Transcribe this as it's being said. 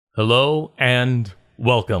Hello and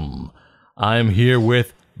welcome. I'm here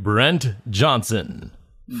with Brent Johnson,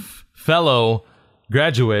 fellow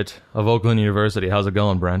graduate of Oakland University. How's it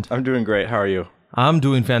going, Brent? I'm doing great. How are you? I'm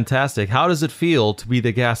doing fantastic. How does it feel to be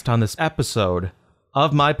the guest on this episode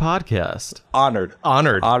of my podcast? Honored.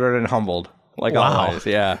 Honored. Honored and humbled. Like Wow. always.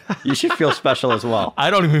 Yeah. You should feel special as well. I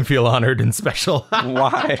don't even feel honored and special.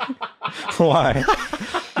 Why? Why?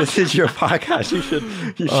 This is your podcast. You should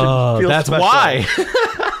feel That's special. why.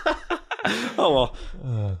 Oh,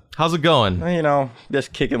 How's it going? well,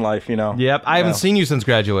 just kicking life, Yep, I haven't seen you since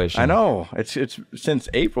graduation. I know. It's since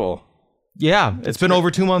April. Yeah, it's been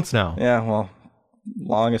over 2 months now. Yeah, well,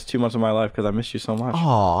 longest 2 months of my life because I missed you so much.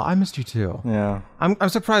 Oh, I missed you too. Yeah. I'm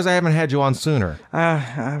surprised I haven't had you on sooner.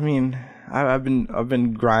 I mean, I've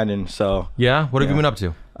been grinding, so Yeah? What have you been up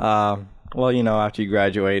to? well, after you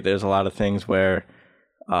graduate, there's a lot of things where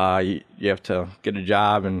you have to get a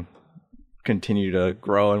job and continue to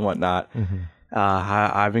grow and whatnot.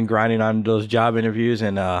 I've been grinding on those job interviews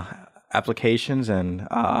and applications, and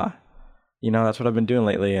that's what I've been doing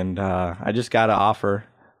lately. And I just got an offer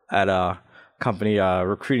at a company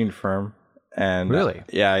recruiting firm, and Really?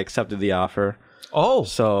 I accepted the offer. Oh,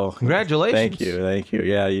 So congratulations. thank you.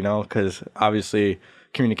 Yeah, because obviously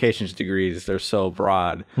communications degrees, they're so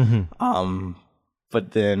broad.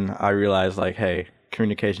 But then I realized, like, hey,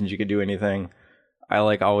 communications, you could do anything. I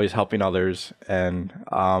like always helping others, and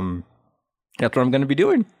that's what I'm going to be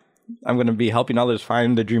doing. I'm going to be helping others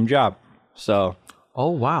find the dream job. So, Oh,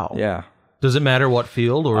 wow. yeah. Does it matter what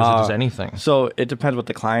field, or is it just anything? So it depends what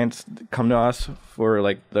the clients come to us for,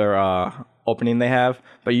 like their opening they have,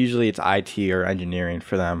 but usually it's IT or engineering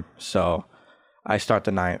for them. So I start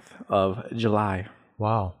the 9th of July.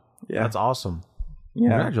 Wow. Yeah. That's awesome. Yeah.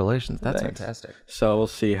 Congratulations. That's Thanks. fantastic. So we'll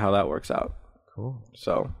see how that works out. Cool.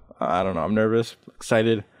 So I don't know. I'm nervous,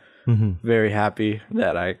 excited, very happy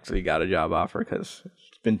that I actually got a job offer because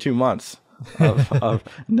it's been 2 months of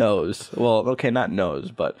no's. Well, okay, not no's,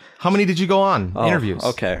 but How many did you go on? Interviews.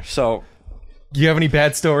 Okay, so Do you have any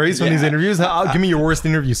bad stories from these interviews? Give me your worst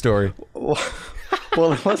interview story.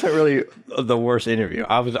 well, it wasn't really the worst interview.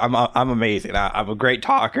 I'm amazing. I'm a great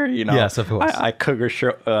talker. Yes, of course. I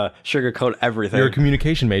sugarcoat everything. You're a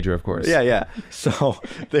communication major, of course. Yeah. So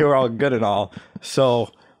they were all good and all.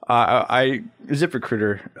 So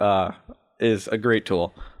ZipRecruiter is a great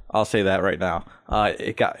tool. I'll say that right now.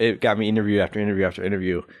 It got me interview after interview after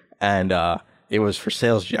interview, and it was for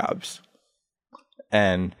sales jobs.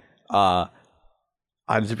 And on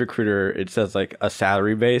ZipRecruiter, it says like a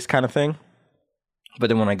salary base kind of thing. But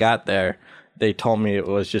then when I got there, they told me it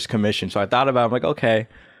was just commission. So I thought about it. I'm like, okay,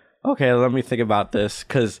 let me think about this.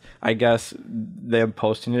 Because I guess them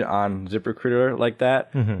posting it on ZipRecruiter like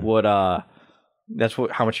that would, that's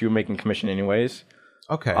how much you were making commission anyways.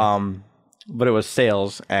 Okay. But it was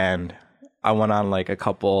sales, and I went on like a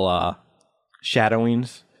couple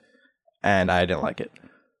shadowings, and I didn't like it.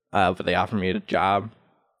 But they offered me a job,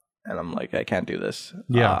 and I'm like, I can't do this.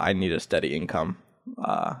 Yeah. I need a steady income.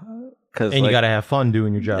 And you got to have fun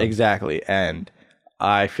doing your job. Exactly. And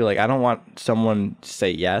I feel like I don't want someone to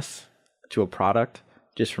say yes to a product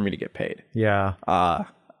just for me to get paid. Yeah.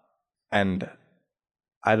 And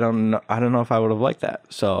I don't know if I would have liked that.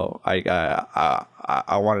 So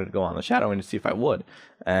I wanted to go on the shadowing to see if I would.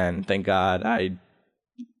 And thank God I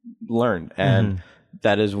learned. And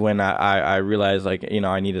that is when I realized, like,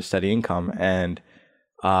 I need a steady income. And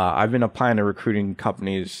I've been applying to recruiting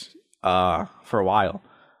companies for a while.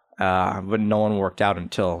 But no one worked out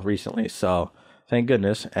until recently. So thank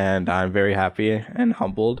goodness. And I'm very happy and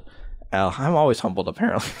humbled. I'm always humbled,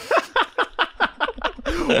 apparently.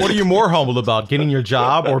 What are you more humbled about, getting your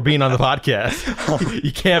job or being on the podcast?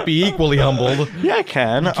 You can't be equally humbled. Yeah, I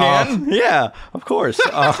can. You can? Yeah, of course.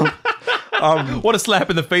 What a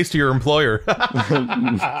slap in the face to your employer.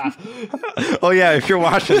 Oh, yeah, if you're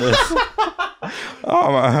watching this.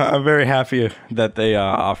 I'm very happy that they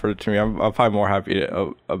offered it to me. I'm probably more happy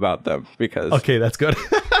about them because... Okay, that's good.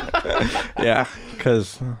 Yeah,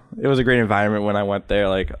 because it was a great environment when I went there.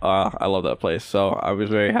 Like, I love that place. So I was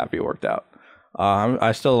very happy it worked out.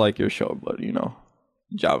 I still like your show, but,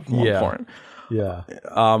 job's more important. Yeah.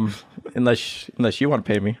 Unless you want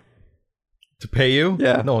to pay me. To pay you?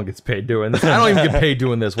 Yeah. No one gets paid doing this. I don't even get paid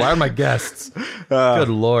doing this. Why are my guests? Good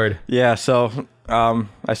Lord. Yeah, so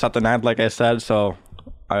I stopped the 9th, like I said, so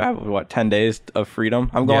I have, 10 days of freedom?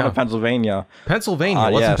 I'm going to Pennsylvania.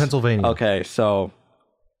 Pennsylvania? What's in Pennsylvania? Okay, so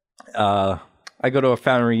I go to a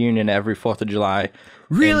family reunion every 4th of July.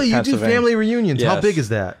 Really? You do family reunions? How Yes. big is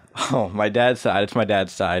that? Oh, my dad's side. It's my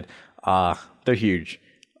dad's side. They're huge.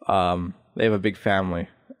 They have a big family.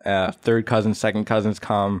 Third cousins, second cousins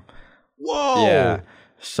come. Whoa. Yeah.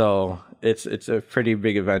 So it's a pretty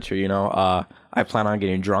big adventure, you know. I plan on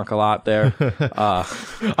getting drunk a lot there.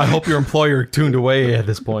 I hope your employer tuned away at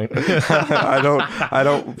this point. I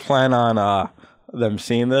don't plan on them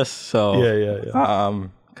seeing this. So Yeah.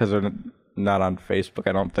 because they're not on Facebook,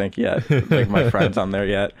 I don't think yet. Like my friends on there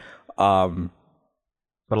yet.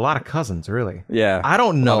 But a lot of cousins, really. Yeah, I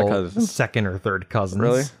don't a lot of know cousins. second or third cousins.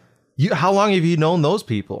 Really? How long have you known those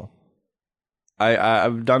people?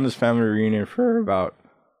 I've done this family reunion for about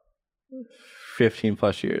 15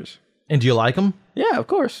 plus years. And do you like them? Yeah, of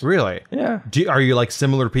course. Really? Yeah, Are you like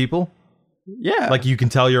similar people? yeah. Like you can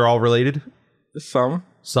tell you're all related? some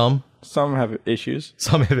have issues.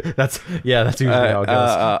 Some have, that's usually how it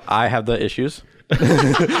goes. I have the issues.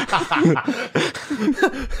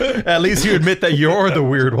 At least you admit that you're the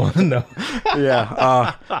weird one. No.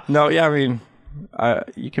 Yeah. No. Yeah. I mean,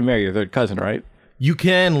 you can marry your third cousin, right? You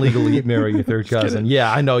can legally marry your third cousin.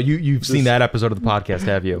 Yeah, I know. You've seen that episode of the podcast,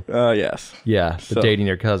 have you? Yes. Yeah, the dating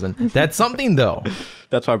your cousin. That's something, though.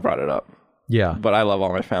 That's why I brought it up. Yeah. But I love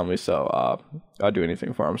all my family, so I'll do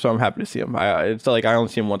anything for them. So I'm happy to see them. It's like I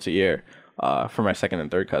only see them once a year for my second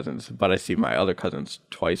and third cousins, but I see my other cousins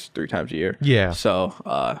twice, 3 times a year. Yeah. So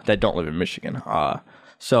that don't live in Michigan.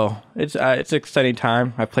 So it's an exciting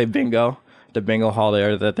time. I play bingo, the bingo hall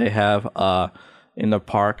there that they have in the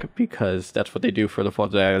park, because that's what they do for the 4th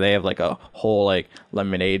of July. They have like a whole like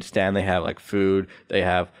lemonade stand. They have like food. They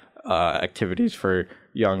have activities for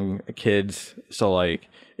young kids. So like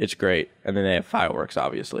it's great. And then they have fireworks,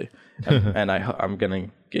 obviously. And I'm gonna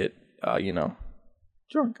get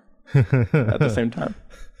drunk at the same time.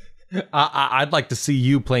 I'd like to see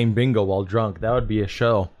you playing bingo while drunk. That would be a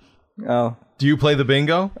show. Oh, Do you play the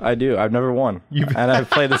bingo? I do. I've never won, and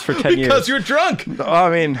I've played this for 10 years. Because you're drunk. I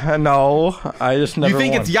mean, no, I just never. You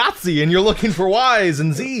think won. it's Yahtzee and you're looking for Y's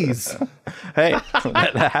and Z's. Hey,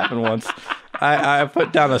 that happened once. I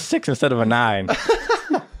put down a 6 instead of a 9.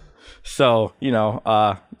 So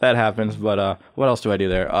that happens. But what else do I do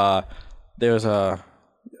there? There's I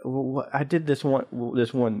did this one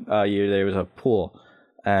year. There was a pool,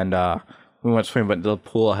 and we went swimming, but the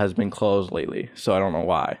pool has been closed lately, so I don't know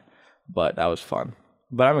why. But that was fun.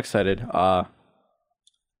 But I'm excited. I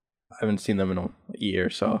haven't seen them in a year,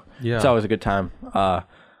 so it's always a good time. I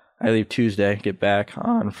leave Tuesday, get back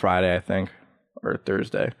on Friday, I think, or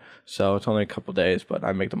Thursday. So it's only a couple days, but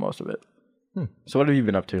I make the most of it. So what have you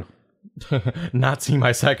been up to? Not see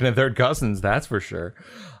my second and third cousins, that's for sure.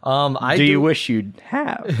 Do you wish you'd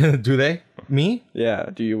have? Do they? Me? Yeah.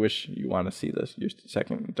 Do you wish you want to see your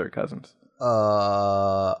second and third cousins?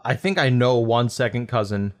 I think I know one second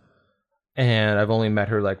cousin, and I've only met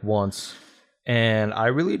her like once. And I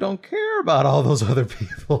really don't care about all those other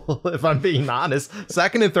people, if I'm being honest.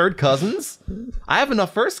 Second and third cousins? I have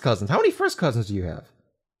enough first cousins. How many first cousins do you have?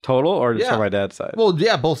 Total, or just on my dad's side? Well,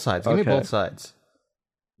 yeah, both sides. Give me Okay. both sides.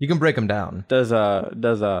 You can break them down. Does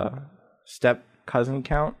a step cousin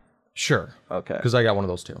count? Sure. Okay. Because I got one of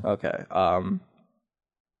those too. Okay. Well,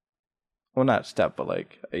 not step, but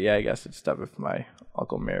like, yeah, I guess it's step if my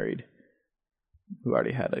uncle married, who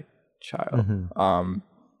already had a child. Mm-hmm.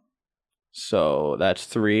 So that's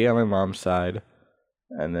 3 on my mom's side,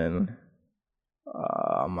 and then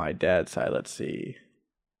on my dad's side, let's see,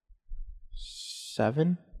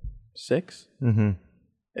 7, 6. Mm-hmm.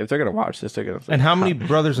 If they're gonna watch this, they're gonna. And how many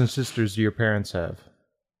brothers and sisters do your parents have?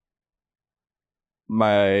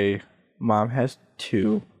 My mom has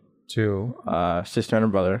 2, 2. sister and a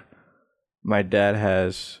brother. My dad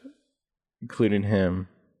has, including him,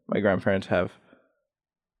 my grandparents have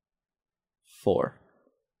 4.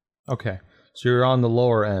 Okay. So you're on the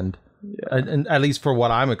lower end. Yeah. And at least for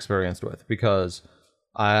what I'm experienced with, because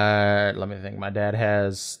let me think. My dad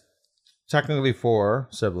has technically 4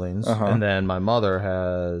 siblings, and then my mother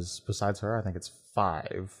has, besides her, I think it's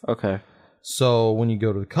 5. Okay. So when you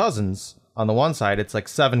go to the cousins, on the one side, it's like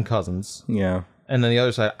 7 cousins. Yeah. And then the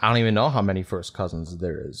other side, I don't even know how many first cousins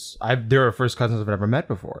there is. There are first cousins I've never met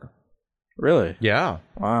before. Really? Yeah.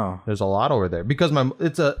 Wow. There's a lot over there. Because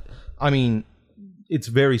it's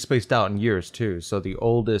very spaced out in years too. So the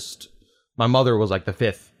oldest, my mother was like the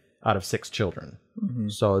 5th out of 6 children. Mm-hmm.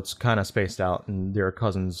 So it's kind of spaced out, and there are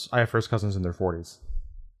cousins. I have first cousins in their 40s.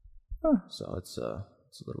 Huh. So it's a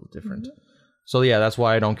little different. Mm-hmm. So yeah, that's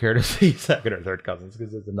why I don't care to see second or third cousins,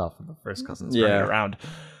 because there's enough of the first cousins running around.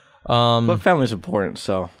 But family's important,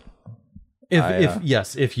 so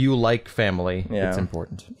if you like family, it's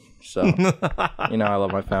important. So I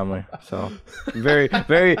love my family. So very,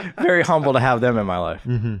 very, very humble to have them in my life.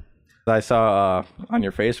 Mm-hmm. I saw on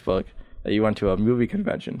your Facebook that you went to a movie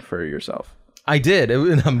convention for yourself. I did. It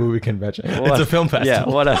was a movie convention. It's a film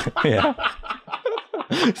festival. Yeah.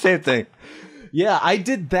 Same thing. Yeah, I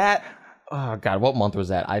did that. Oh God, what month was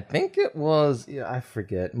that? I think it was, yeah, I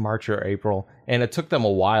forget, March or April, and it took them a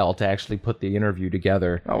while to actually put the interview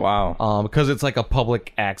together. Oh wow. Because it's like a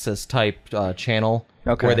public access type channel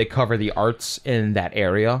Okay. where they cover the arts in that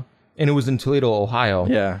area, and it was in Toledo, Ohio.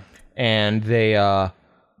 Yeah. And they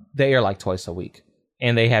air like twice a week,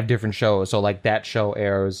 and they have different shows. So like that show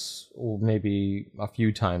airs maybe a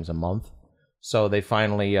few times a month. So they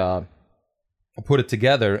finally put it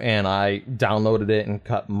together, and I downloaded it and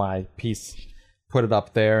cut my piece, put it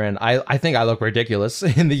up there, and I think I look ridiculous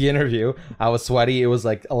in the interview. I was sweaty. It was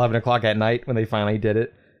like 11 o'clock at night when they finally did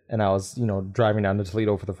it, and I was, driving down to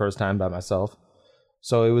Toledo for the first time by myself.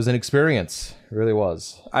 So it was an experience. It really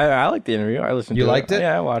was. I liked the interview. I listened to it. You liked it?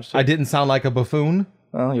 Yeah, I watched it. I didn't sound like a buffoon.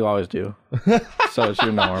 Well, you always do. So it's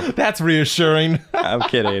your norm. That's reassuring. I'm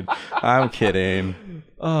kidding. I'm kidding.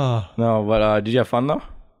 Oh, No, but did you have fun though?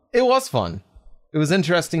 it was fun. It was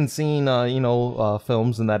interesting seeing,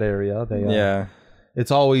 films in that area. Yeah.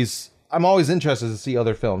 I'm always interested to see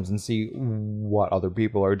other films and see what other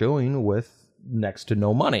people are doing with next to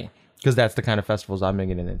no money. Because that's the kind of festivals I'm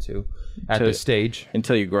getting into at this stage.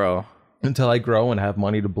 Until you grow Until I grow and have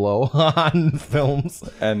money to blow on films.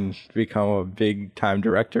 and become a big time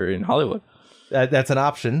director in Hollywood. That's an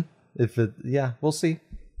option. We'll see.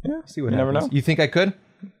 Yeah. See what You happens. never know. You think I could?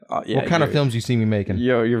 Yeah, What kind of films you see me making?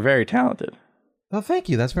 You're very talented. Oh, thank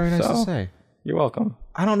you. That's very nice to So? say. You're welcome.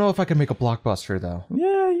 I don't know if I can make a blockbuster though.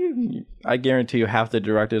 Yeah, I guarantee you half the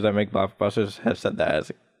directors that make blockbusters have said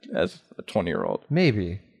that as a 20-year-old.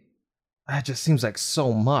 Maybe. It just seems like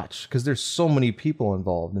so much because there's so many people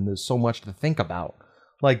involved and there's so much to think about.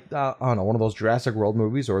 Like, I don't know, one of those Jurassic World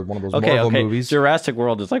movies or one of those Marvel movies. Jurassic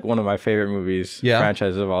World is like one of my favorite movies,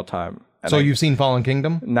 franchises of all time. And So you've seen Fallen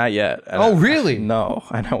Kingdom? Not yet. And Oh, really? No,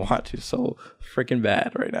 I don't want to so freaking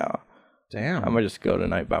bad right now. Damn. I'm going to just go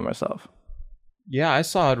tonight by myself. Yeah, I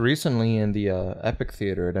saw it recently in the Epic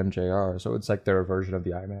Theater at MJR, so it's like their version of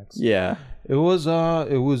the IMAX. Yeah. It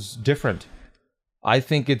was different. I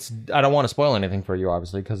think I don't want to spoil anything for you,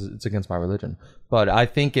 obviously, because it's against my religion. But I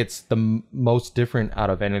think it's the most different out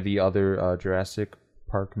of any of the other Jurassic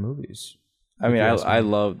Park movies. I mean, I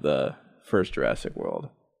love the first Jurassic World.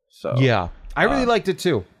 So Yeah, I really liked it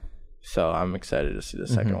too. So I'm excited to see the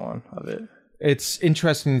second one of it. It's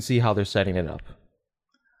interesting to see how they're setting it up.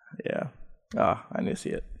 Yeah. I need to see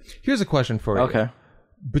it. Here's a question for you. Okay.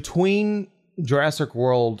 Between Jurassic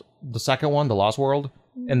World, the second one, The Lost World,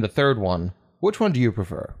 and the third one, which one do you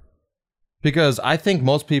prefer? Because I think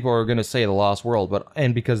most people are going to say The Lost World,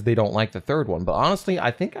 and because they don't like the third one. But honestly,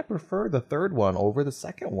 I think I prefer the third one over the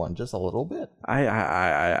second one just a little bit.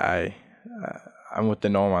 I'm with the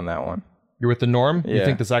norm on that one. You're with the norm? You Yeah.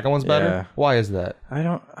 think the second one's better? Yeah. Why is that?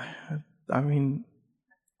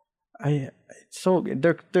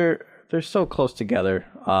 They're so close together.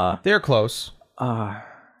 They're close.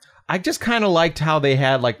 I just kind of liked how they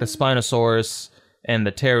had like the Spinosaurus and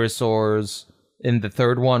the Pterosaurs in the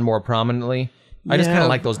third one more prominently. I just kind Yeah. of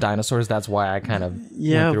like those dinosaurs. That's why I kind of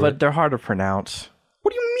Yeah, went through but it. they're hard to pronounce.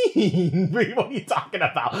 What do you mean? What are you talking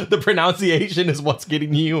about? The pronunciation is what's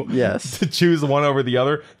getting you Yes. to choose one over the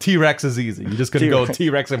other. T-Rex is easy. You're just gonna go T-Rex.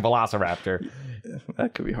 T-Rex and Velociraptor.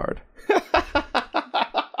 That could be hard.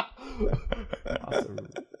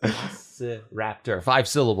 Raptor. 5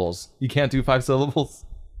 syllables. You can't do 5 syllables.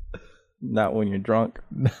 Not when you're drunk.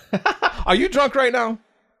 Are you drunk right now?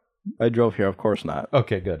 I drove here, of course not.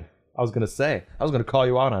 Okay, good. I was gonna call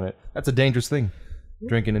you out on it. That's a dangerous thing.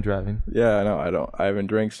 Drinking and driving. Yeah, I know. I haven't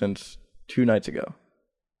drank since 2 nights ago.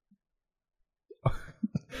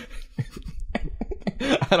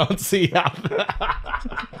 I don't see how.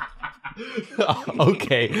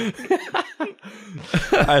 Okay.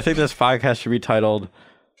 I think this podcast should be titled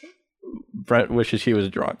Brent Wishes He Was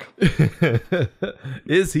Drunk.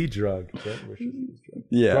 Is he drunk? Brent wishes he was drunk.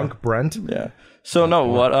 Yeah. Drunk Brent? Yeah. So no,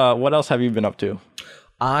 what else have you been up to?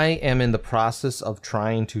 I am in the process of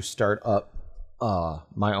trying to start up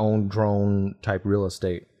my own drone type real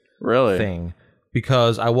estate Really? thing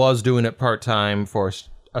because I was doing it part time for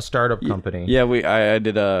a startup company. Yeah, I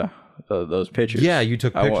did those pictures. Yeah, you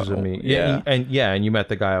took pictures of me. Yeah. And you met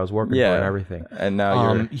the guy I was working for and everything. And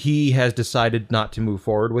now you're He has decided not to move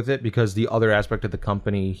forward with it because the other aspect of the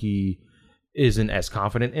company he isn't as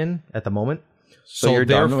confident in at the moment. So you're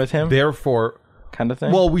done with him? Therefore, kind of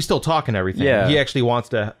thing. well, we still talk and everything. Yeah. He actually wants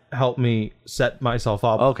to help me set myself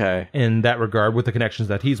up Okay. in that regard with the connections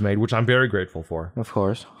that he's made, which I'm very grateful for. Of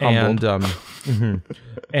course. And Humbled.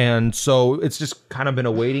 and so it's just kind of been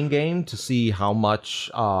a waiting game to see how much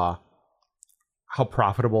how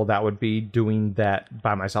profitable that would be doing that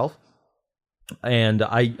by myself. And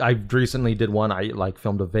I recently did one. I like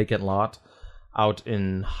filmed a vacant lot out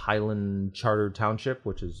in Highland Charter Township,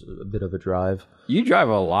 which is a bit of a drive. You drive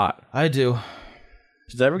a lot. I do.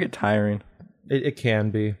 Does that ever get tiring? It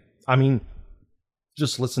can be. I mean,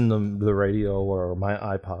 just listen to the radio or my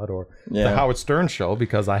iPod or the Howard Stern show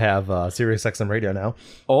because I have Sirius XM radio now.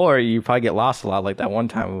 Or you probably get lost a lot, like that one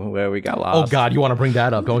time where we got lost. Oh, God, you want to bring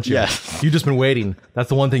that up, don't you? Yes. You've just been waiting. That's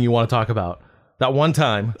the one thing you want to talk about. That one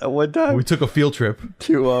time. At one time? We took a field trip.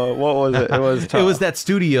 To, what was it? It was It was that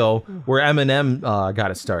studio where Eminem got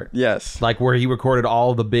his start. Yes. Like where he recorded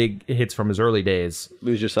all the big hits from his early days.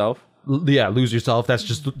 Lose Yourself? Yeah, Lose Yourself. That's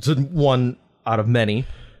just one out of many.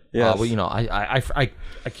 Yes. Well, you know, I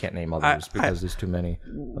can't name others because there's too many.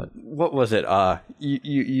 But What was it?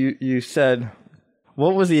 You said,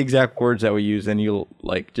 what was the exact words that we used? And you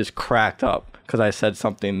like just cracked up because I said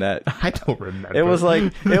something that I don't remember. it was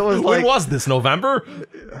like When was this? November?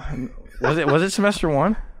 was it semester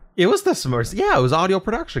 1? It was the semester. Yeah, it was audio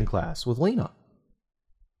production class with Lena.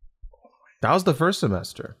 That was the first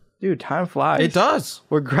semester. Dude, time flies. It does.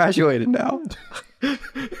 We're graduated now.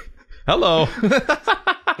 Hello.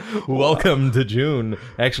 Welcome to June.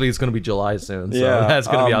 Actually, it's going to be July soon, so Yeah, that's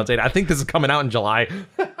going to be outdated. I think this is coming out in July.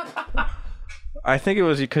 I think it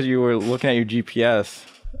was because you were looking at your GPS,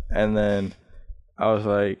 and then I was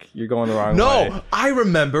like, "You're going the wrong way." No, I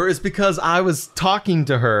remember. It's because I was talking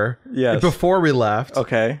to her before we left.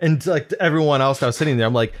 Okay. And like to everyone else that was sitting there,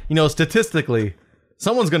 I'm like, you know, statistically,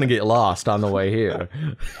 someone's going to get lost on the way here.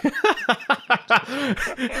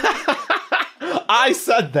 I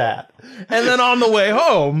said that. And then on the way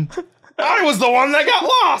home, I was the one that got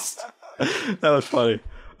lost. That was funny.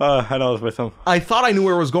 I know I was with him. I thought I knew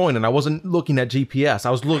where I was going, and I wasn't looking at GPS. I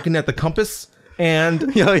was looking at the compass, and I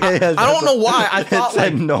don't know why. I thought it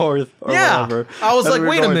said like north or whatever. I was And like, we were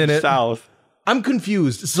wait a going minute. South. I'm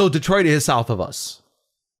confused. So Detroit is south of us,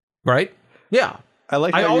 right? Yeah. I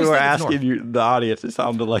like I how always you were think it's asking the audience. It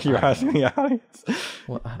sounded like you were asking the audience.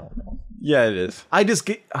 Well, I don't know. Yeah, it is. I just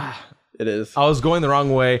get. It is. I was going the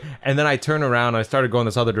wrong way, and then I turned around and I started going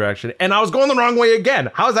this other direction, and I was going the wrong way again.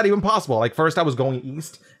 How is that even possible? Like first I was going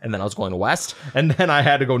east, and then I was going west, and then I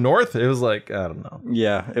had to go north. It was like I don't know.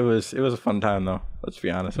 Yeah, it was a fun time though. Let's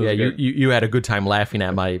be honest. It was Yeah, good. you had a good time laughing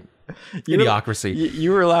at my idiocracy.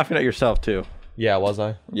 You were laughing at yourself too. Yeah, was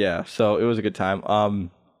I? Yeah, so it was a good time.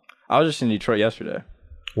 I was just in Detroit yesterday.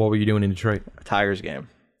 What were you doing in Detroit? Tigers game.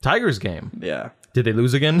 Tigers game. Yeah. Did they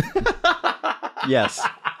lose again? Yes.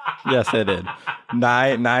 Yes, they did.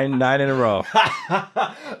 Nine in a row.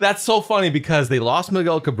 That's so funny because they lost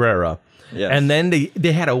Miguel Cabrera. Yes. And then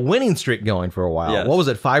they had a winning streak going for a while. Yes. What was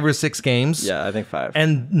it, 5 or 6 games? Yeah, I think 5.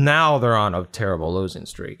 And now they're on a terrible losing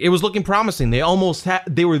streak. It was looking promising. They almost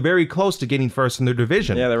they were very close to getting first in their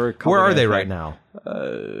division. Yeah, they were. Where are they games right back. now?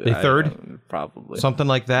 They third? Probably. Something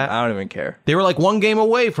like that. I don't even care. They were like 1 game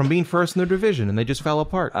away from being first in their division, and they just fell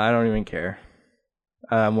apart. I don't even care.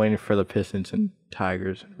 I'm waiting for the Pistons and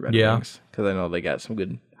Tigers and Red Yeah. Wings because I know they got some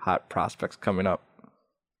good hot prospects coming up.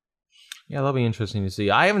 Yeah, that'll be interesting to see.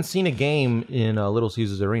 I haven't seen a game in Little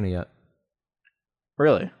Caesars Arena yet.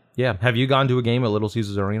 Really? Yeah. Have you gone to a game at Little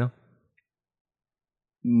Caesars Arena?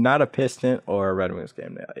 Not a Piston or a Red Wings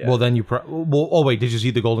game now. Yeah. Well, then you... oh, wait. Did you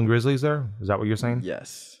see the Golden Grizzlies there? Is that what you're saying?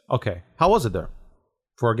 Yes. Okay. How was it there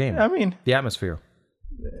for a game? I mean, The atmosphere.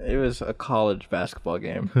 it was a college basketball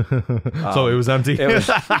game. So it was empty? It was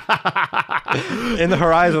in the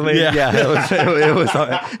Horizon League. Yeah.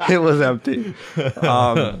 It was empty.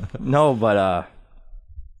 No, but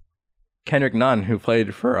Kendrick Nunn, who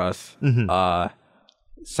played for us,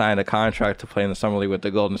 signed a contract to play in the summer league with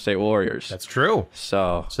the Golden State Warriors. That's true.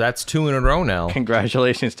 So So that's 2 in a row now.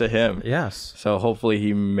 congratulations to him. Yes. So hopefully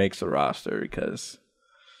he makes the roster because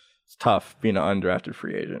it's tough being an undrafted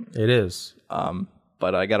free agent. It is.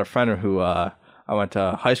 But I got a friend who I went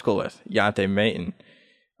to high school with, Yante Mayton.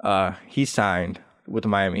 He signed with the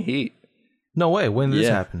Miami Heat. No way. When did this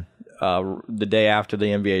Yeah. happen? The day after the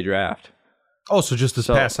NBA draft. Oh, so just this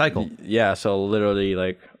past cycle. Yeah, so literally,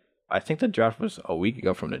 like, I think the draft was a week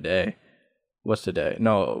ago from today. What's the day?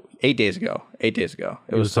 No, 8 days ago. 8 days ago.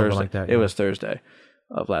 It was something Thursday. like that, It yeah. was Thursday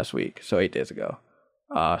of last week, so 8 days ago.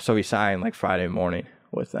 So he signed like Friday morning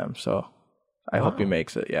with them. So I hope he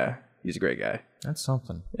makes it. Yeah, he's a great guy. That's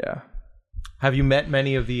something. Yeah. Have you met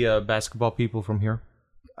many of the basketball people from here?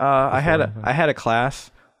 I had a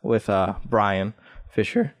class with Brian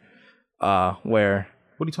Fisher, where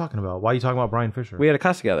What are you talking about? Why are you talking about Brian Fisher? we had a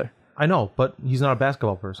class together. I know, but he's not a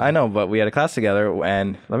basketball person. I know, but we had a class together,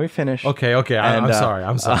 and let me finish. Okay. I'm And, sorry.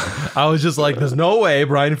 I was just like, there's no way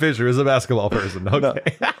Brian Fisher is a basketball person.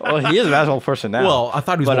 Okay. Well, he is a basketball person now. Well, I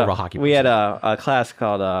thought he was But, more of a hockey person. we had a class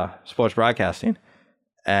called sports broadcasting,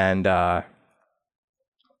 and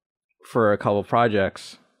for a couple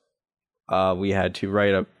projects, we had to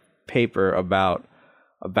write a paper about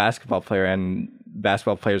a basketball player, and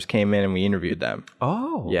basketball players came in and we interviewed them.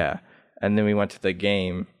 Oh. Yeah. And then we went to the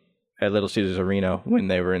game at Little Caesars Arena when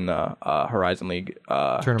they were in the Horizon League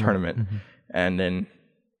tournament. Mm-hmm. And then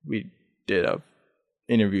we did a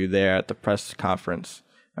interview there at the press conference,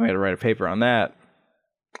 and we had to write a paper on that.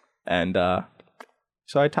 And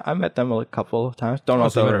so I met them a couple of times. Don't know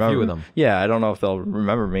if they'll remember. A few of them. Yeah, I don't know if they'll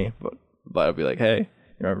remember me, but I'll be like, hey, you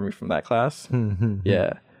remember me from that class?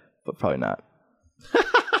 Yeah, but probably not.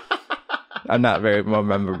 I'm not very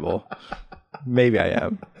memorable. Maybe I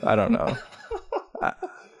am. I don't know.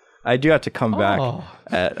 I do have to come back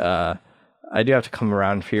I do have to come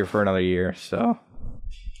around here for another year, so.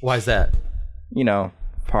 Why is that? You know,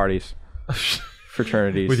 parties,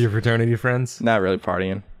 fraternities. With your fraternity friends? Not really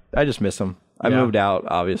partying. I just miss them. I moved out,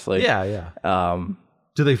 obviously. Yeah.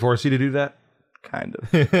 Do they force you to do that? Kind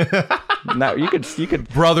of. No, you could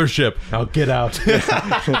brothership. Now get out.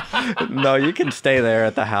 No, you can stay there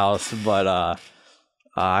at the house, but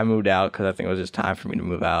I moved out because I think it was just time for me to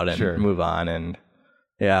move out and move on, and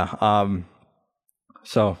yeah.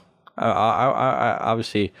 So I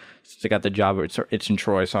obviously, since I got the job, it's in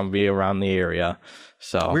Troy, so I'm gonna be around the area.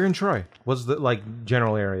 So we're in Troy. What's the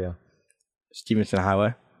general area? Stevenson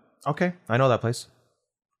Highway. Okay, I know that place.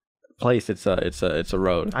 It's a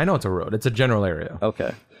road. I know it's a road. It's a general area.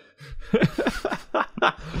 Okay.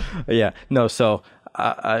 Yeah. No. So,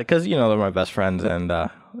 because they're my best friends, and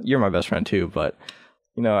you're my best friend too. But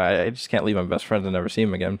I just can't leave my best friends and never see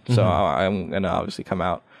them again. So I'm gonna obviously come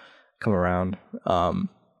around.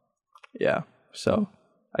 Yeah. So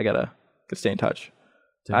I gotta stay in touch.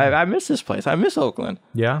 I miss this place. I miss Oakland.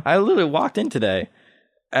 Yeah. I literally walked in today,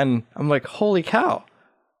 and I'm like, holy cow,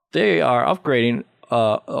 they are upgrading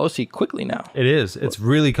OC quickly now. It is. It's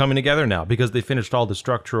really coming together now because they finished all the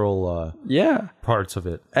structural parts of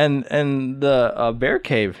it. And the bear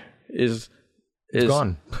cave is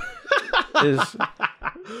gone. Is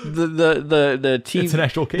the TV? It's an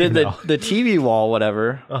actual cave now. The TV wall,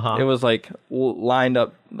 whatever. It was lined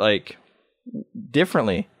up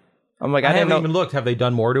differently. I'm like, I haven't even looked. Have they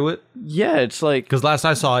done more to it? Yeah, it's like because last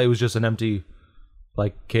I saw it was just an empty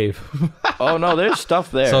cave. Oh no, there's stuff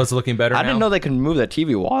there. So it's looking better. I didn't know they could move that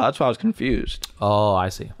TV wall. That's why I was confused. Oh, I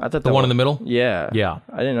see. I thought the one in the middle. Yeah. Yeah.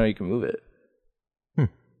 I didn't know you could move it.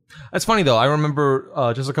 That's funny though. I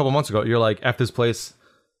remember just a couple months ago, you're like, "F this place.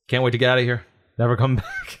 Can't wait to get out of here. Never come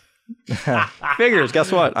back." Figures.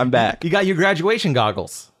 Guess what? I'm back. You got your graduation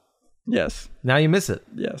goggles. Yes. Now you miss it.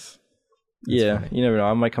 Yes. That's funny. You never know.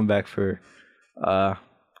 I might come back for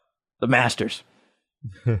the master's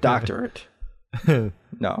doctorate. No,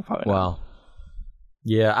 probably not. Wow.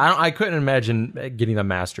 Yeah, I couldn't imagine getting a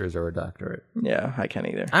master's or a doctorate. Yeah, I can't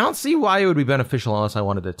either. I don't see why it would be beneficial unless I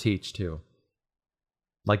wanted to teach too.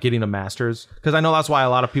 Like getting a master's, because I know that's why a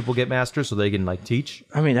lot of people get masters, so they can teach.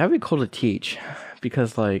 I mean, that'd be cool to teach,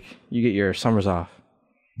 because you get your summers off.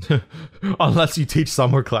 Unless you teach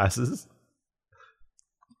summer classes.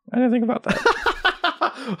 I didn't think about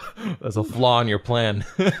that. That's a flaw in your plan.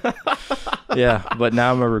 Yeah, but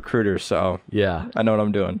now I'm a recruiter, so yeah, I know what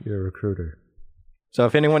I'm doing. You're a recruiter. So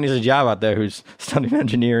if anyone needs a job out there who's studying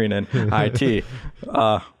engineering and IT,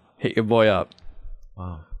 hit your boy up.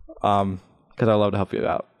 Wow. Because I love to help you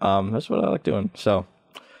out. That's what I like doing. So,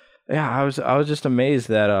 yeah, I was just amazed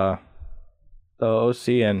that the OC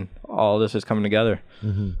and all this is coming together.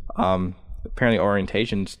 Apparently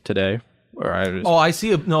orientations today. I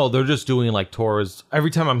see. No, they're just doing tours.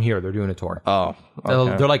 Every time I'm here, they're doing a tour. Oh,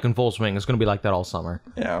 okay. They're in full swing. It's going to be like that all summer.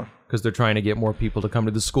 Yeah. Because they're trying to get more people to come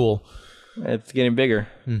to the school. It's getting bigger.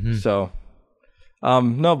 So,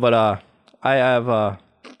 no, but I have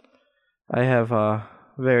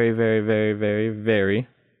very, very, very, very, very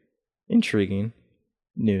intriguing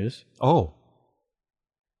news. Oh.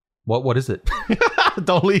 What is it?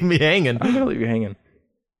 Don't leave me hanging. I'm going to leave you hanging.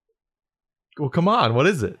 Well, come on. What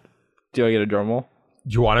is it? Do I get a drum roll?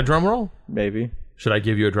 Do you want a drum roll? Maybe. Should I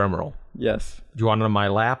give you a drum roll? Yes. Do you want it on my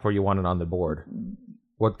lap or you want it on the board?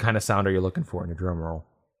 What kind of sound are you looking for in a drum roll?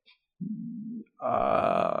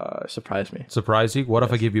 Surprise me. Surprise you? What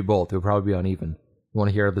if I give you both? It'll probably be uneven. You want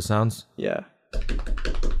to hear the sounds? Yeah.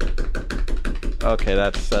 Okay,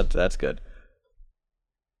 that's good.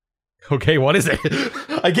 Okay, what is it?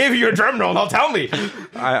 I gave you your drum roll. Now tell me.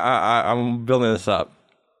 I'm building this up.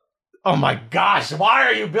 Oh my gosh! Why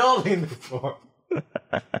are you building this for?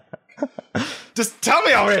 Just tell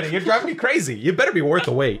me already. You're driving me crazy. You better be worth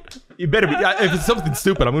the wait. You better be. If it's something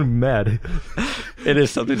stupid, I'm gonna be mad. It is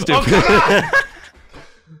something stupid. Oh,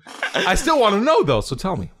 I still want to know though. So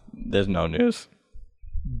tell me. There's no news.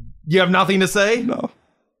 You have nothing to say? No.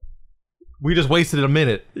 We just wasted a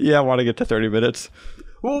minute. Yeah, I want to get to 30 minutes.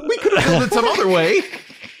 Well, we could have filled it some other way.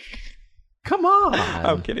 Come on.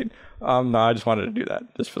 I'm kidding. No, I just wanted to do that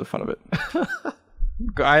just for the fun of it.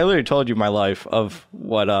 I literally told you my life of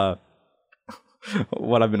what I've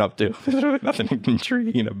been up to. There's really nothing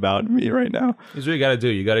intriguing about me right now. Here's what you got to do.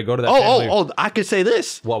 You got to go to that. I could say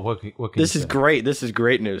this. What can This you is say? great. This is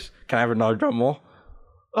great news. Can I have another drum roll?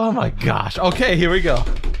 Oh my gosh. Okay, here we go.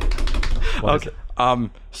 What is it?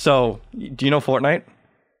 So do you know Fortnite?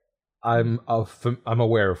 I'm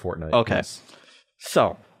aware of Fortnite. Okay. Yes.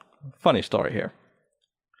 So, funny story here.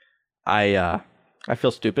 I feel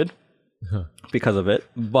stupid because of it,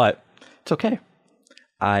 but it's okay.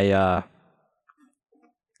 I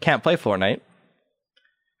can't play Fortnite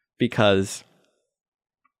because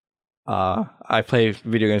I play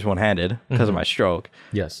video games one-handed because of my stroke.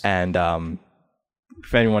 Yes. And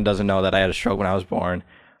if anyone doesn't know that I had a stroke when I was born,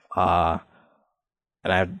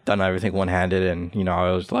 and I've done everything one-handed, and I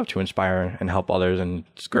always love to inspire and help others, and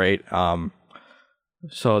it's great.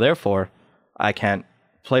 So therefore, I can't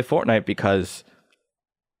play Fortnite because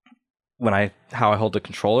how I hold the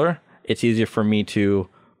controller, it's easier for me to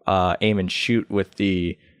aim and shoot with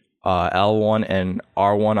the L1 and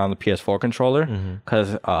R1 on the PS4 controller,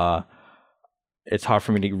 because it's hard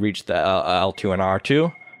for me to reach the L2 and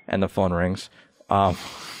R2, and the phone rings.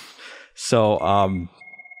 So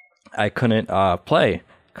I couldn't play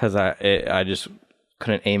because I just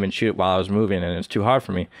couldn't aim and shoot while I was moving, and it was too hard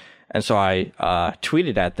for me. And so I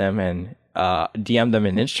tweeted at them and DM'd them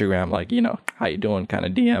in Instagram, like, how you doing kind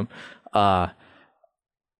of DM.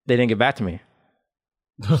 They didn't get back to me.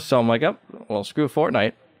 So I'm like, oh, well, screw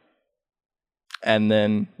Fortnite. And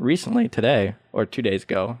then recently, today, or 2 days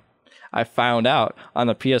ago, I found out on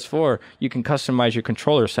the PS4, you can customize your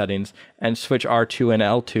controller settings and switch R2 and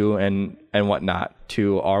L2 and whatnot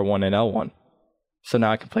to R1 and L1. So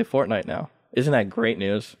now I can play Fortnite now. Isn't that great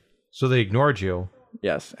news? So they ignored you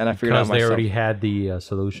Yes, and I figured out because myself. they already had the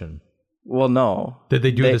solution. Well, no. Did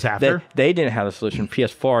they do this after? They didn't have the solution.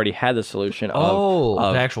 PS4 already had the solution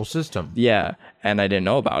the actual system. Yeah, and I didn't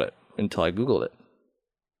know about it until I Googled it.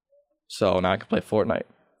 So now I can play Fortnite.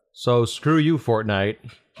 So screw you, Fortnite.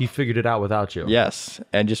 He figured it out without you. Yes,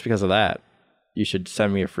 and just because of that, you should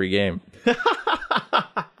send me a free game.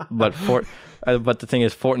 But the thing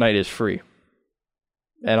is, Fortnite is free,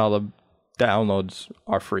 and all the downloads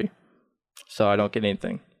are free, so I don't get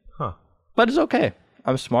anything. Huh. But it's okay.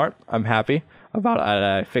 I'm smart. I'm happy about it.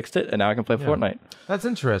 I fixed it, and now I can play Fortnite. That's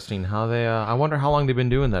interesting. How they? I wonder how long they've been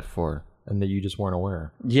doing that for, and that you just weren't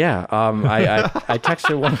aware. Yeah. I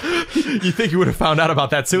texted one. You think you would have found out about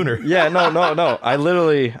that sooner? Yeah. No. I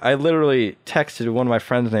literally texted one of my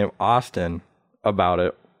friends named Austin about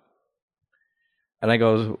it, and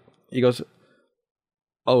he goes,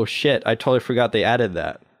 "Oh shit! I totally forgot they added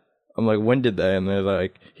that." I'm like, "When did they?" And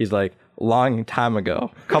he's like, "Long time ago,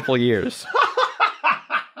 couple years."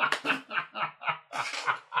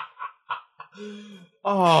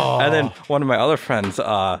 Oh. And then one of my other friends,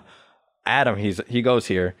 Adam, he goes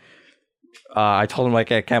here. I told him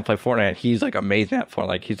like I can't play Fortnite. He's like amazing at Fortnite.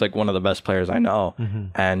 Like he's like one of the best players I know.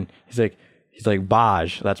 And he's like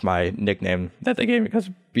Baj. That's my nickname that they gave me because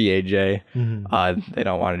BAJ. They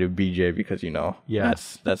don't want to do BJ because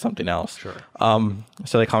that's something else. Sure.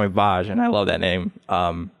 So they call me Baj, and I love that name.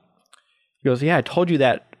 He goes, yeah, I told you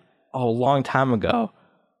that a long time ago.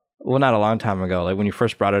 Well, not a long time ago, like when you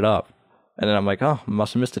first brought it up. And then I'm like, oh,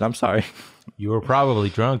 must have missed it. I'm sorry. You were probably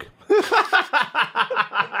drunk.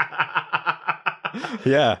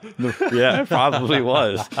 Yeah, it probably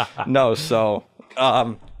was. No, so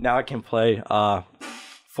now I can play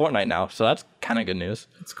Fortnite now. So that's kind of good news.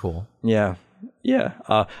 That's cool. Yeah.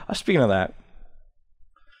 Speaking of that,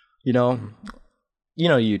 you know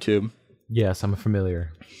YouTube. Yes, I'm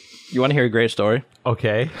familiar. You want to hear a great story?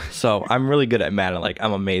 Okay. So I'm really good at Madden. Like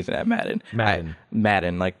I'm amazing at Madden.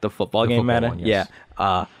 Madden, like the football game, Madden. One, yes.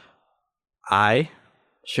 Yeah. I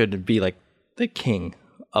should be like the king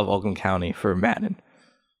of Oakland County for Madden.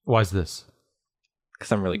 Why is this?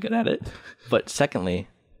 Because I'm really good at it. But secondly,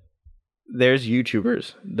 there's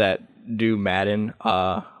YouTubers that do Madden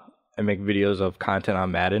and make videos of content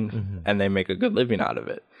on Madden, and they make a good living out of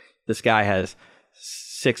it. This guy has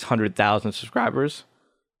 600,000 subscribers.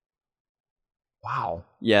 Wow.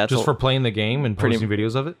 Yeah. Just for playing the game and posting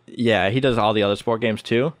videos of it? Yeah, he does all the other sport games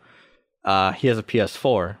too. He has a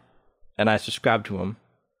PS4, and I subscribed to him.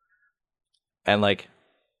 And like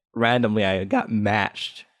randomly I got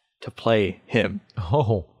matched to play him.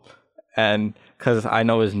 Oh. And because I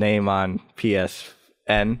know his name on PSN.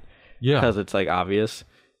 Yeah. Because it's like obvious.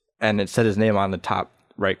 And it said his name on the top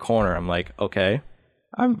right corner. I'm like, okay,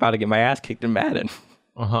 I'm about to get my ass kicked in Madden.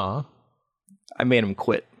 Uh-huh. I made him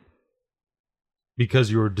quit.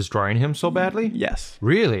 Because you were destroying him so badly? Yes.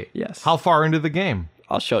 Really? Yes. How far into the game?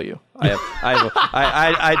 I'll show you. I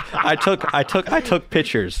took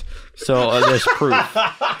pictures, so there's proof.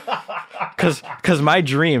 Because my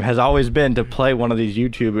dream has always been to play one of these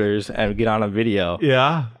YouTubers and get on a video.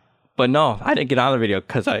 Yeah. But no, I didn't get on the video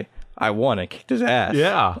because I won. I kicked his ass.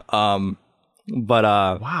 Yeah.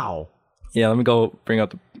 Wow. Yeah. Let me go bring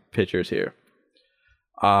up the pictures here.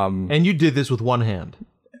 And you did this with one hand.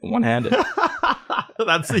 One-handed.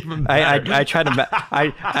 That's even better.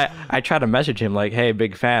 I tried to message him like, "Hey,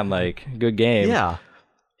 big fan, like, good game." Yeah.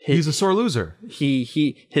 He's a sore loser.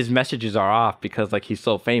 His messages are off because like he's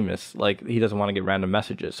so famous. Like he doesn't want to get random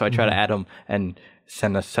messages. So I try to add him and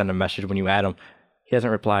send a message when you add him. He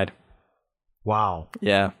hasn't replied. Wow.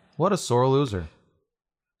 Yeah. What a sore loser.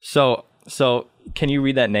 So can you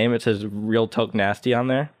read that name? It says Real Toke Nasty on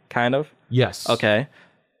there, kind of. Yes. Okay.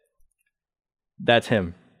 That's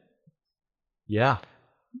him. Yeah.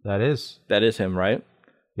 That is him, right?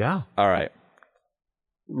 Yeah. All right.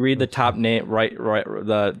 Read the top name,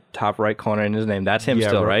 the top right corner in his name. That's him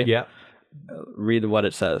still, right? Yeah. Read what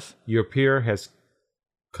it says. Your peer has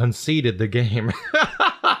conceded the game.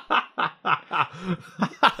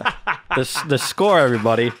 The score,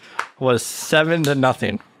 everybody, was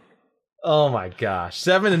 7-0. Oh my gosh.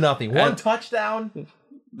 7-0. One touchdown.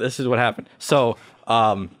 This is what happened. So,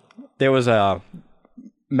 there was a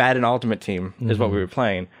Madden Ultimate Team is what we were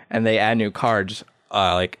playing, and they add new cards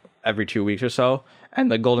like every 2 weeks or so. And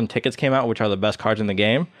the golden tickets came out, which are the best cards in the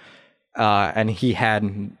game. And he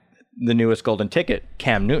had the newest golden ticket,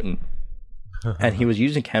 Cam Newton. And he was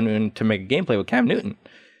using Cam Newton to make a gameplay with Cam Newton.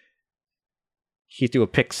 He threw a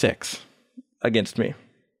pick 6 against me,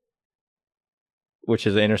 which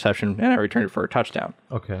is an interception, and I returned it for a touchdown.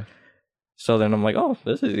 Okay. So then I'm like, oh,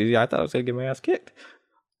 this is easy. I thought I was going to get my ass kicked.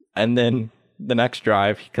 And then the next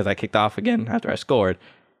drive, because I kicked off again after I scored,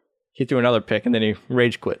 he threw another pick, and then he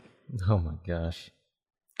rage quit. Oh my gosh.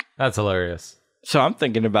 That's hilarious. So I'm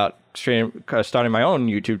thinking about starting my own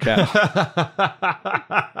YouTube channel.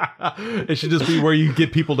 It should just be where you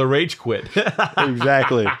get people to rage quit.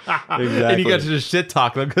 Exactly. And you get to just shit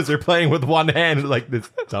talk them because they're playing with one hand. Like, this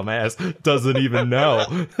dumbass doesn't even know.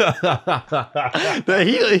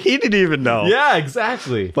 he didn't even know. Yeah,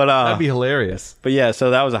 exactly. But that'd be hilarious. But yeah, so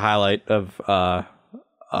that was a highlight of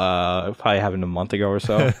probably happened a month ago or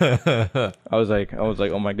so. I was like,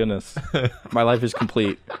 oh my goodness, my life is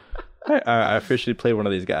complete. I officially played one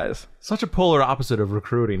of these guys. Such a polar opposite of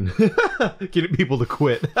recruiting. Getting people to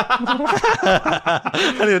quit. I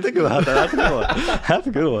didn't even think about that. That's a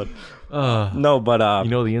good one. No, but you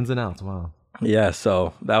know the ins and outs. Wow. Yeah,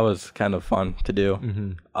 so that was kind of fun to do.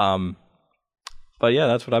 Mm-hmm. But yeah,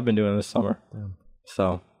 that's what I've been doing this summer. Yeah.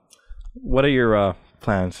 So, what are your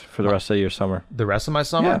plans for the rest of your summer? The rest of my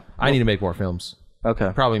summer? Yeah. I need to make more films.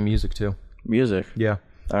 Okay. Probably music too. Music? Yeah.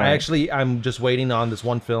 All right. I'm just waiting on this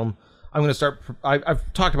one film. I'm going to start.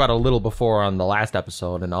 I've talked about it a little before on the last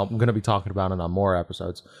episode, and I'm going to be talking about it on more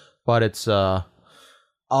episodes. But it's all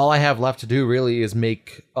I have left to do really is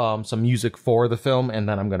make some music for the film, and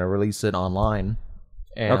then I'm going to release it online.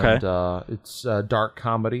 And, okay. It's dark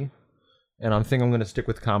comedy, and I'm thinking I'm going to stick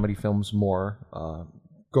with comedy films more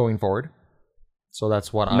going forward. So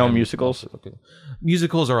that's what No musicals?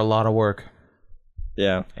 Musicals are a lot of work.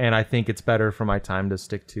 Yeah. And I think it's better for my time to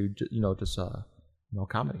stick to, just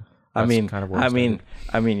comedy. That's I mean, kind of I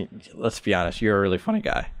mean, let's be honest. You're a really funny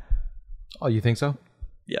guy. Oh, you think so?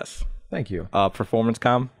 Yes. Thank you. Performance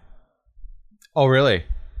com. Oh, really?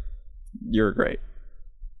 You're great.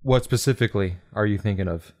 What specifically are you thinking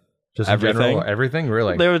of? Just everything. In general, everything,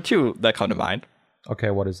 really? There were two that come to mind. Okay,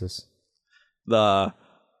 what is this? The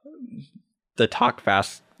talk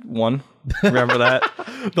fast one. Remember that?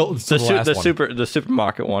 the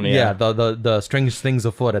supermarket one. Yeah. The strange things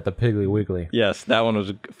afoot at the Piggly Wiggly. Yes, that one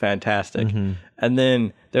was fantastic. Mm-hmm. And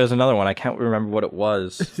then there was another one. I can't remember what it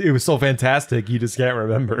was. It was so fantastic, you just can't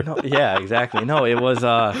remember. No, yeah, exactly. No, it was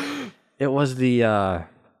the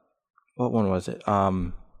what one was it?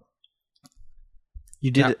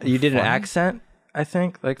 You did an accent, I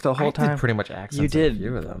think, like the whole time. I did pretty much accents. You did. A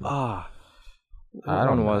few of them. I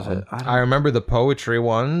don't know. Was it? I remember the poetry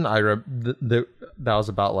one. That was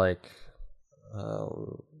about like I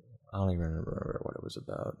don't even remember what it was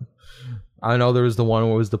about. I know there was the one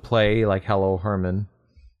where it was the play like Hello Herman,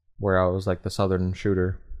 where I was like the Southern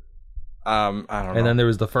shooter. I don't know. And then there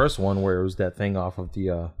was the first one where it was that thing off of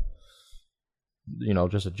the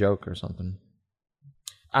just a joke or something.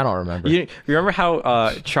 I don't remember. You remember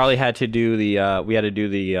how Charlie had to do we had to do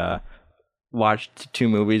the watched 2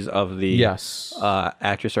 movies of the yes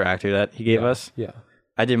actress or actor that he gave us. Yeah,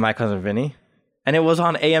 I did My Cousin Vinny. and it was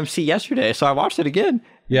on AMC yesterday, so I watched it again.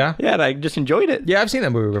 Yeah. Yeah, and I just enjoyed it. Yeah, I've seen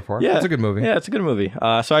that movie before. Yeah, It's a good movie. Yeah, it's a good movie.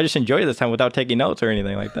 So I just enjoyed it this time without taking notes or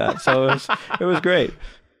anything like that. So it was great.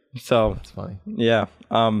 So It's funny. yeah.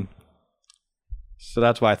 So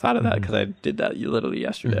that's why I thought of that, because I did that literally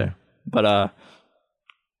yesterday. But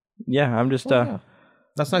yeah, I'm just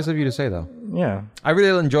That's nice of you to say, though. yeah. I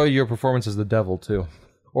really enjoy your performance as the devil, too.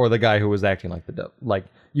 Or the guy who was acting like the devil. Like,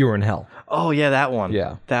 you were in hell. Oh yeah, that one.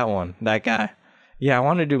 Yeah. That one. That guy. Yeah, I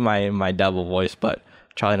want to do my devil voice, but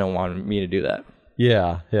Charlie don't want me to do that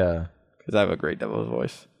Yeah, yeah. because I have a great devil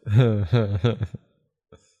voice.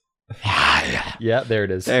 Yeah, there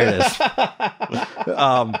it is. There it is.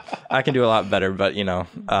 I can do a lot better, but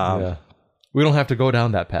Yeah. We don't have to go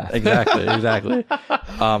down that path. exactly.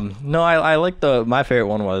 No, I like my favorite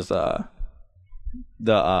one was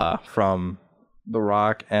the from The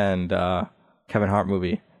Rock and Kevin Hart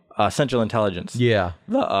movie, Central Intelligence. Yeah.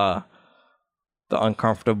 The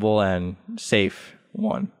uncomfortable and safe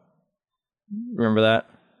one. Remember that?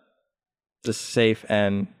 The safe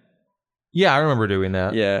and Yeah, I remember doing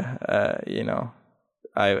that. yeah,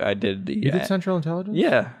 I did the. You did Central Intelligence?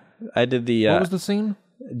 Yeah, I did the. What was the scene?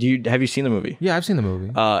 Have you seen the movie? Yeah, I've seen the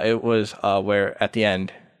movie. It was where at the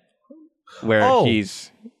end, where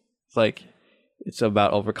he's like, it's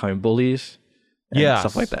about overcoming bullies. And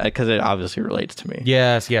stuff like that, because it obviously relates to me.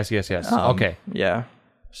 Yes. Okay. Yeah.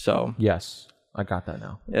 So Yes. I got that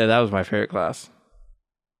now. yeah, that was my favorite class.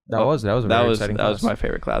 That was a very exciting that class. was my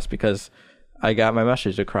favorite class because I got my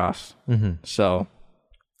message across. Mm-hmm. So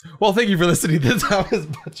Well, thank you for listening to this Thomas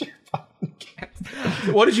Butcher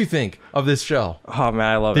podcast. What did you think of this show? oh man,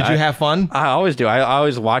 I love it. Did you have fun? I always do. I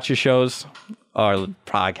always watch your shows or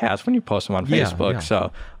podcasts when you post them on Yeah, Facebook. yeah.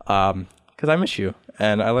 So because I miss you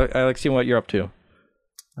and I like seeing what you're up to.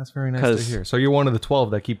 That's very nice to hear. So you're one of the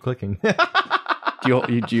 12 that keep clicking.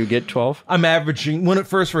 Do you get 12? I'm averaging, when it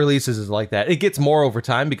first releases is like that. It gets more over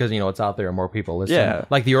time because, it's out there and more people listen. Yeah.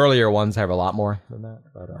 Like the earlier ones have a lot more than that,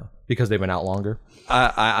 but because they've been out longer.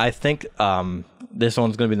 I think this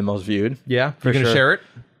one's gonna be the most viewed. Yeah? You're going to sure. share it?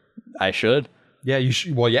 I should. Yeah, you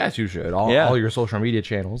should. Well, yes, you should. All your social media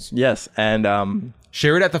channels. Yes, and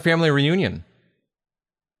Share it at the family reunion.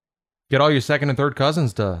 Get all your second and third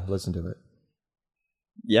cousins to listen to it.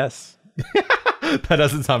 yes. That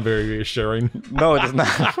doesn't sound very reassuring. No, it does not.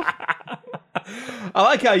 I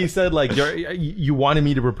like how you said like you wanted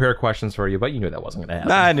me to prepare questions for you, but you knew that wasn't going to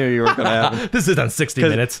happen. I knew you were gonna happen. This is on 60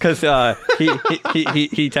 minutes. Because he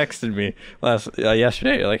texted me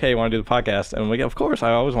yesterday like, hey, you want to do the podcast? And I'm like, of course,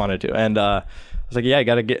 I always wanted to. And I was like, yeah,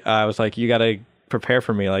 you gotta prepare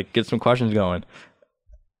for me, like get some questions going.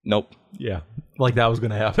 Nope. Yeah, like that was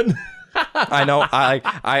going to happen. I know.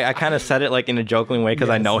 I kind of said it like in a joking way because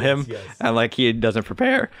I know him and like he doesn't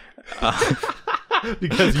prepare.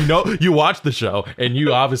 Because you watch the show and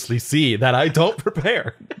you obviously see that I don't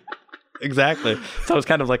prepare. Exactly. So it's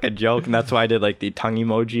kind of like a joke, and that's why I did like the tongue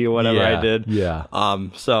emoji or whatever I did. Yeah.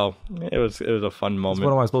 So it was a fun moment.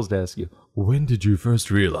 What am I supposed to ask you? When did you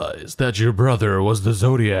first realize that your brother was the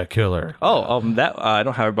Zodiac killer? That I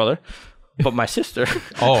don't have a brother, but my sister.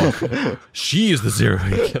 Oh, she is the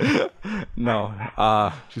serial killer. No.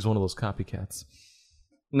 She's one of those copycats.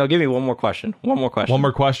 No. Give me one more question. One more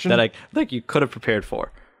question. That I think you could have prepared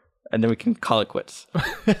for, and then we can call it quits.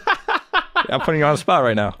 I'm putting you on the spot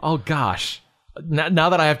right now. Oh gosh. Now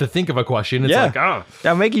that I have to think of a question, it's like, oh.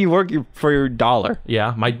 I'm making you work for your dollar.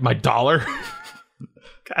 Yeah, my dollar.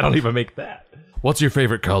 I don't even make that. What's your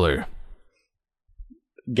favorite color?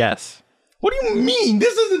 Guess. What do you mean?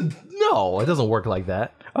 This isn't. No, it doesn't work like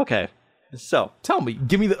that. Okay. So Tell me.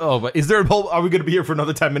 Give me the. Oh, but is there a poll? Are we going to be here for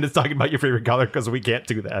another 10 minutes talking about your favorite color? Because we can't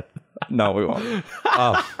do that. no, we won't.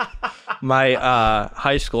 My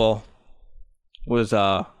high school was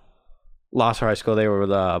Losser High School. They were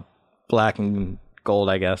the black and gold,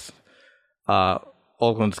 I guess.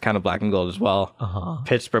 Oakland's kind of black and gold as well.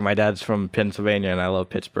 Pittsburgh, my dad's from Pennsylvania, and I love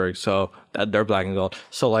Pittsburgh, so they're black and gold.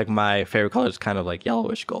 So like my favorite color is kind of like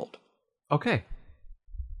yellowish gold. Okay.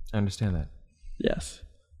 I understand that. Yes.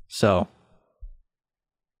 So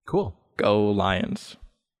Cool. go Lions,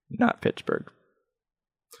 not Pittsburgh.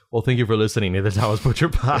 Well, thank you for listening to the Thomas Butcher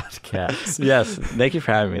podcast. Yes. Thank you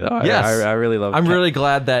for having me, though. Yes. I really love it. I'm really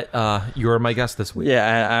glad that you're my guest this week.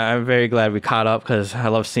 Yeah, I'm very glad we caught up because I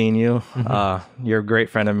love seeing you. You're a great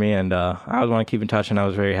friend of me, and I always want to keep in touch, and I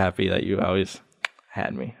was very happy that you always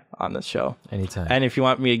had me on this show. Anytime. And if you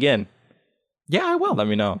want me again, yeah, I will. let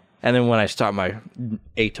me know. And then when I start my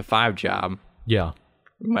 8 to 5 job, Yeah.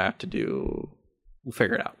 we might have to we'll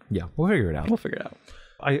figure it out. Yeah, we'll figure it out. We'll figure it out.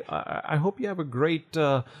 I hope you have a great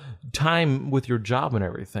time with your job and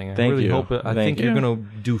everything. I Thank really you. hope I Thank think you. you're gonna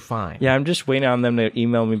do fine. Yeah, I'm just waiting on them to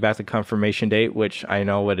email me back the confirmation date, which I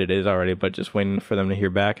know what it is already, but just waiting for them to hear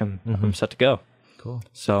back, and I'm set to go. Cool.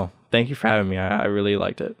 So thank you for having me. I really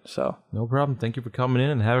liked it. So No problem. Thank you for coming in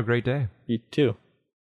and have a great day. you too.